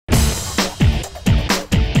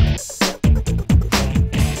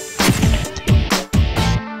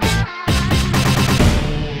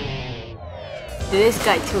Today's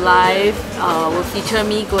Guide to Life will feature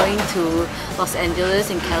me going to Los Angeles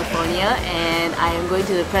in California, and I am going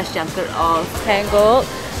to the press junket of Tangled.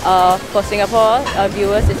 For Singapore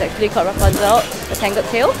viewers, it's actually called Rapunzel, the Tangled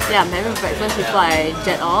Tale. Yeah, I'm having breakfast before I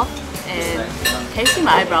jet off. And can you see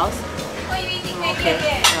my eyebrows? Okay,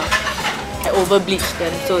 yeah. I over bleached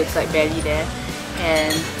them, so it's like barely there.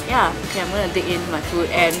 And yeah, okay, I'm gonna dig into my food,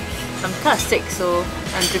 and I'm kind of sick, so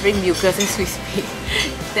I'm dripping mucus as we speak.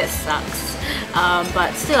 That sucks.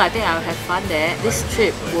 But still, I think I'll have fun there. This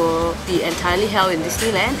trip will be entirely held in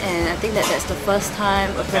Disneyland, and I think that's the first time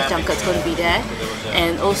a press junket's going to be there.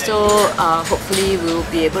 And also, hopefully, we'll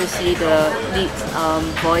be able to see the lead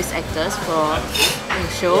voice actors for the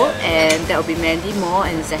show, and that will be Mandy Moore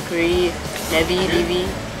and Xiaxue,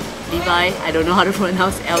 Levi. I don't know how to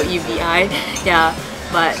pronounce Levi. Yeah,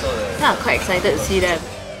 but yeah, quite excited to see them.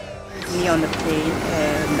 Me on the plane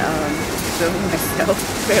and filming myself.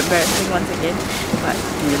 Very embarrassing once again, but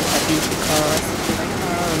I'm really happy because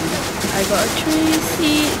I got a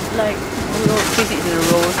 3-seat, like a little 3 seats in a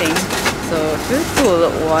row thing. So it's really cool.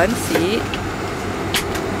 One seat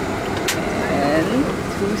and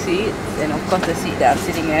 2 seats, and of course the seat that I'm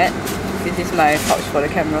sitting at. This is my pouch for the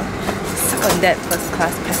camera. Suck on that, first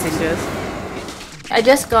class passengers. I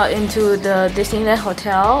just got into the Disneyland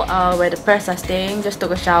hotel where the press are staying, just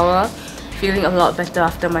took a shower. Feeling a lot better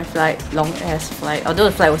after my flight, long ass flight. Although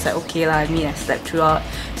the flight was like okay lah, I mean I slept throughout.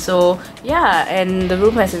 So yeah, and the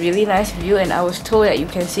room has a really nice view, and I was told that you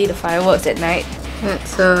can see the fireworks at night.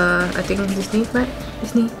 That's I think Disney flag.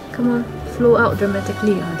 Disney, come on, flow out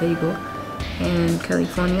dramatically. There you go. And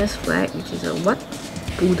California's flag, which is a what?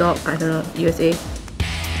 Bulldog, I don't know, USA.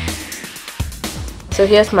 So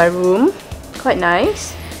here's my room, quite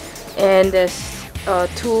nice. And there's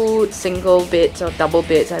 2 single beds or double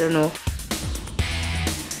beds, I don't know.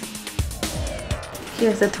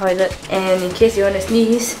 Here's the toilet, and in case you want to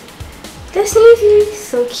sneeze, there's sneezy!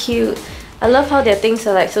 So cute. I love how their things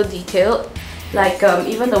are like so detailed. Like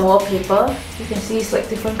even the wallpaper, you can see it's like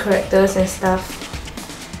different characters and stuff.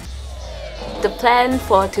 The plan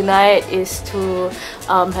for tonight is to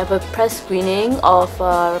have a press screening of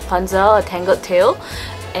Rapunzel, A Tangled Tale,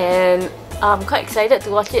 and I'm quite excited to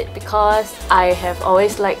watch it because I have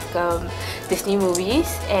always liked Disney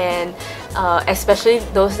movies, and especially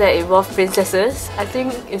those that involve princesses. I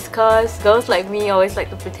think it's because girls like me always like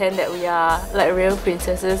to pretend that we are like real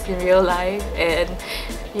princesses in real life, and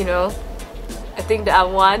you know, I think that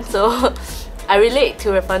I'm one, so I relate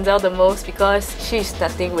to Rapunzel the most because she's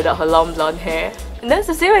nothing without her long blonde hair. And that's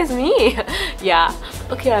the same as me! Yeah,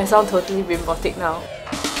 okay, I sound totally bimbotic now.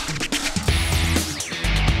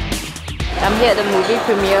 I'm here at the movie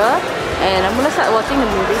premiere, and I'm gonna start watching the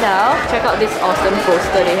movie now. Check out this awesome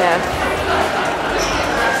poster they have.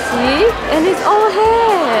 See? And it's all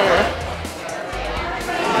hair!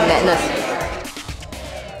 Madness.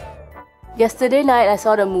 Yesterday night I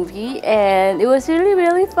saw the movie and it was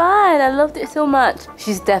really fun. I loved it so much.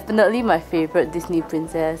 She's definitely my favorite Disney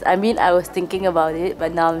princess. I mean, I was thinking about it,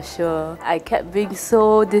 but now I'm sure. I kept being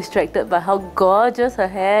so distracted by how gorgeous her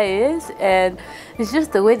hair is, and it's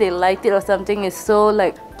just the way they light it or something is so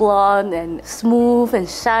like blonde and smooth and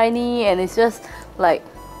shiny, and it's just like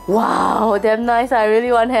wow, damn nice. I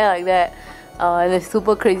really want hair like that. And it's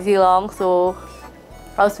super crazy long, so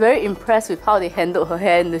I was very impressed with how they handled her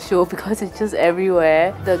hair in the show because it's just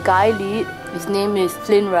everywhere. The guy lead, his name is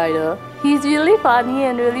Flynn Rider. He's really funny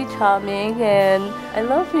and really charming, and I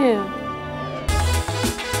love him.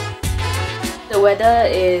 The weather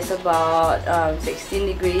is about 16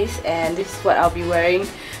 degrees, and this is what I'll be wearing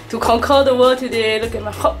to conquer the world today. Look at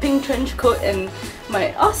my hot pink trench coat and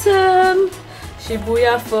my awesome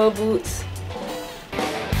Shibuya fur boots.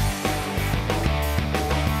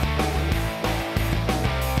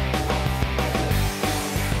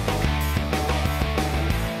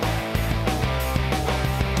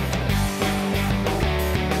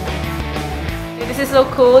 This is so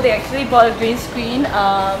cool. They actually bought a green screen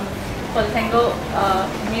for the Tangled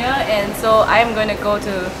premiere, and so I'm going to go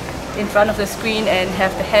in front of the screen and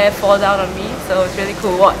have the hair fall down on me. So it's really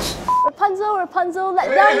cool. Watch. Rapunzel, Rapunzel, let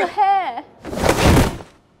down your hair.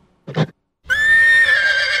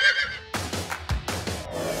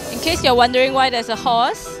 In case you're wondering why there's a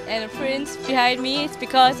horse and a prince behind me, it's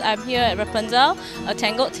because I'm here at Rapunzel, A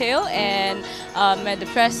Tangled Tale, and I'm at the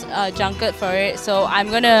press junket for it. So I'm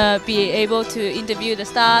gonna be able to interview the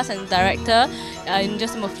stars and the director in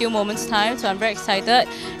just a few moments time, so I'm very excited.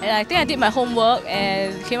 And I think I did my homework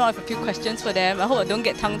and came up with a few questions for them. I hope I don't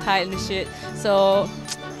get tongue-tied and shit. So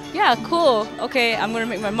yeah, cool. Okay, I'm gonna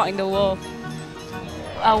make my mark in the world.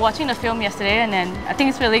 watching the film yesterday, and then I think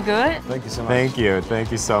it's really good. Thank you so much.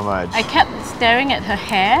 Thank you so much. I kept staring at her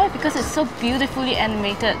hair because it's so beautifully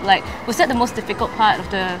animated. Like, was that the most difficult part of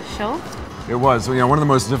the show? It was. You know, one of the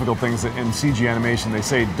most difficult things in CG animation, they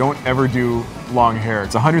say don't ever do long hair.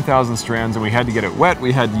 It's 100,000 strands, and we had to get it wet.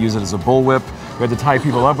 We had to use it as a bullwhip. We had to tie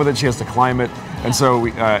people up with it. She has to climb it. And so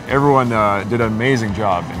everyone did an amazing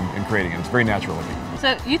job in creating it. It's very natural looking.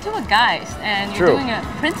 So you two are guys, and you're True. doing a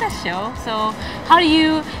princess show. So how do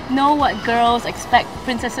you know what girls expect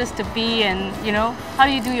princesses to be, and you know, how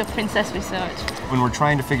do you do your princess research? When we're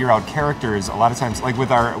trying to figure out characters, a lot of times, like with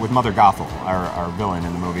Mother Gothel, our villain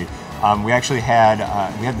in the movie, we actually had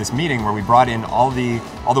this meeting where we brought in all the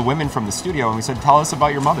women from the studio, and we said, tell us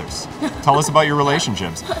about your mothers, tell us about your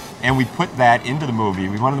relationships, and we put that into the movie.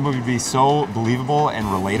 We wanted the movie to be so believable and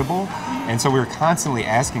relatable, and so we were constantly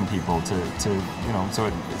asking people to you know, so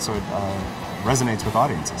it resonates with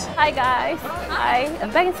audiences. Hi guys, hi.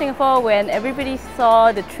 I'm back in Singapore when everybody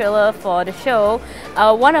saw the trailer for the show.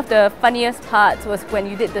 One of the funniest parts was when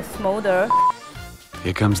you did the smolder.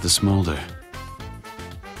 Here comes the smolder.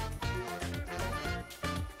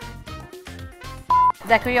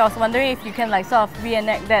 Zachary, I was wondering if you can like sort of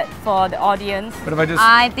reenact that for the audience. But if I just...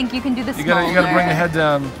 I think you can do the smolder. You gotta bring the head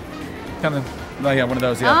down, kind of, oh yeah, one of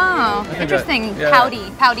those, yeah. Oh, interesting. Pouty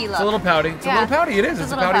look. It's a little pouty. It's a little pouty, it is.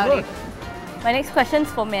 It's a pouty look. My next question is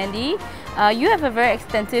for Mandy. You have a very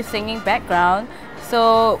extensive singing background,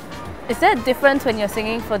 so is there a difference when you're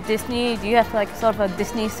singing for Disney? Do you have like sort of a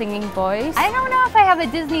Disney singing voice? I don't know if I have a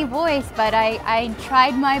Disney voice, but I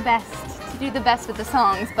tried my best to do the best with the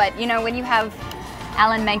songs. But you know, when you have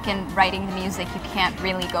Alan Menken writing the music, you can't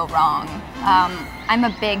really go wrong. I'm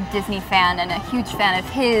a big Disney fan and a huge fan of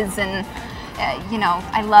his, and you know,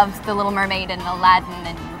 I love The Little Mermaid and Aladdin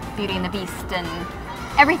and Beauty and the Beast and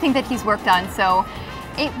everything that he's worked on, so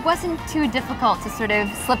it wasn't too difficult to sort of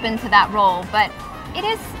slip into that role, but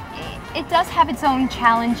it does have its own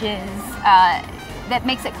challenges that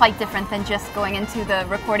makes it quite different than just going into the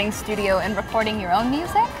recording studio and recording your own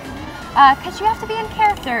music, because you have to be in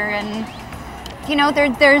character, and you know,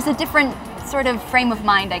 there's a different sort of frame of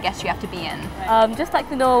mind, I guess, you have to be in. Just like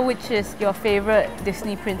to know which is your favorite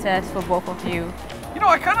Disney princess for both of you. You know,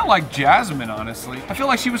 I kind of like Jasmine, honestly. I feel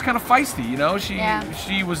like she was kind of feisty, you know?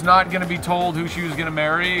 She was not going to be told who she was going to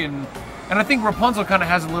marry, and I think Rapunzel kind of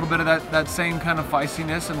has a little bit of that same kind of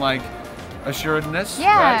feistiness and like assuredness.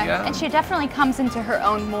 Yeah, right? Yeah, and she definitely comes into her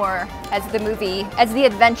own more as the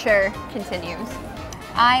adventure continues.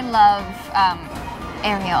 I love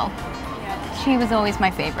Ariel. She was always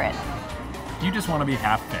my favorite. You just want to be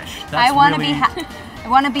half fish. That's I want to really... I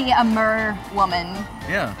want to be a mer woman.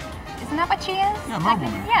 Yeah. Isn't that what she is? Yeah, mer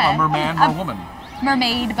woman. Yeah. Merman, mer woman.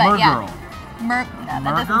 Mermaid, but Mer yeah. girl. That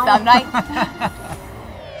Mer doesn't girl? sound right.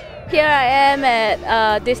 Here I am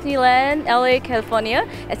at Disneyland, LA, California.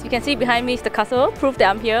 As you can see behind me is the castle, proof that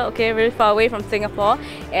I'm here, okay, very far away from Singapore.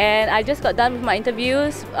 And I just got done with my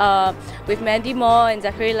interviews with Mandy Moore and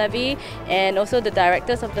Zachary Levi, and also the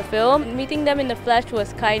directors of the film. Meeting them in the flesh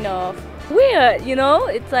was kind of weird, you know?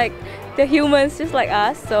 It's like they're humans just like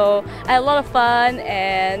us, so I had a lot of fun,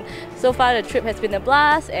 and so far the trip has been a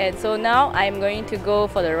blast, and so now I'm going to go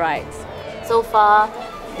for the rides. So far,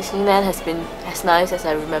 Disneyland has been as nice as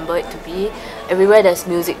I remember it to be. Everywhere there's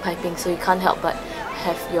music piping, so you can't help but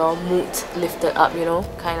have your mood lifted up, you know,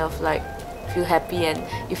 kind of like feel happy, and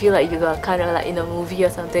you feel like you're kind of like in a movie or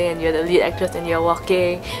something, and you're the lead actress and you're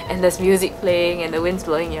walking and there's music playing and the wind's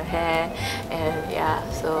blowing your hair, and yeah,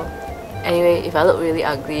 so anyway, if I look really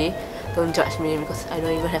ugly, don't judge me because I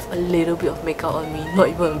don't even have a little bit of makeup on me, not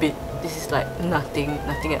even a bit. This is like nothing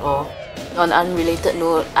at all. On an unrelated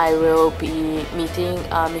note, I will be meeting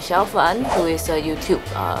Michelle Fan, who is a YouTube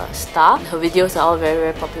star. Her videos are all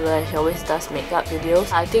very popular. She always does makeup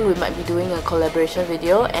videos. I think we might be doing a collaboration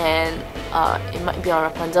video, and it might be on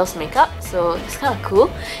Rapunzel's makeup, so it's kind of cool.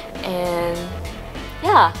 And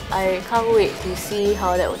yeah, I can't wait to see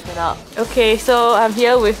how that will turn out. Okay, so I'm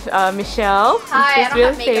here with Michelle. Hi, She's I don't real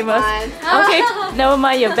have makeup famous. on. Okay, never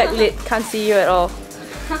mind, you're backlit, can't see you at all.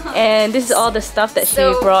 And this is all the stuff that she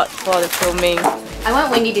brought for the filming. I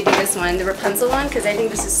want Wendy to do this one, the Rapunzel one, because I think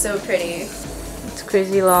this is so pretty. It's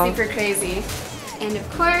crazy long. Super crazy. And of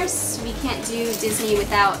course, we can't do Disney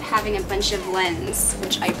without having a bunch of lens,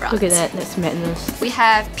 which I brought. Look at that, that's madness. We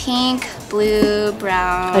have pink, blue,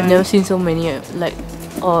 brown. I've never seen so many like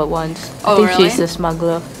all at once. I think really? she's a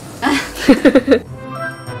smuggler.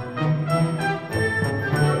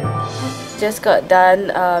 Just got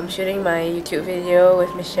done shooting my YouTube video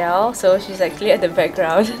with Michelle, so she's actually at the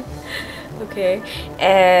background. okay?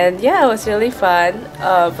 And yeah, it was really fun.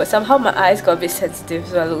 But somehow my eyes got a bit sensitive,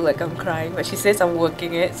 so I look like I'm crying. But she says I'm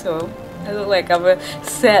working it, so I look like I'm a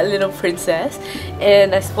sad little princess.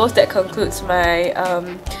 And I suppose that concludes my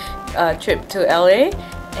trip to LA.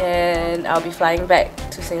 And I'll be flying back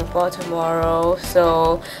to Singapore tomorrow.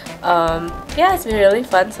 So yeah, it's been really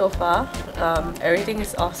fun so far. Everything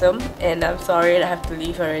is awesome, and I'm sorry that I have to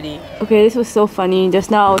leave already. Okay, this was so funny. Just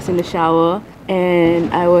now I was in the shower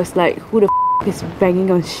and I was like, who the f is banging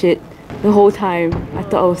on shit the whole time? I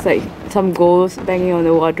thought it was like some ghost banging on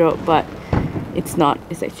the wardrobe, but it's not.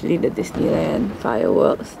 It's actually the Disneyland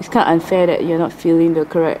fireworks. It's kind of unfair that you're not feeling the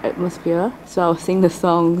correct atmosphere. So I'll sing the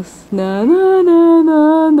songs. Na na na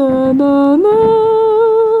na na na na.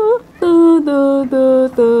 Da da da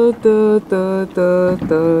da da da da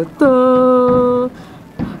da da.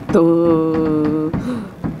 Da.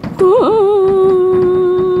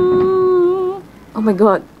 Oh my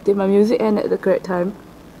god, did my music end at the correct time?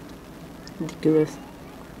 Ridiculous.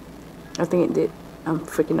 I think it did. I'm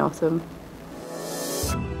freaking awesome.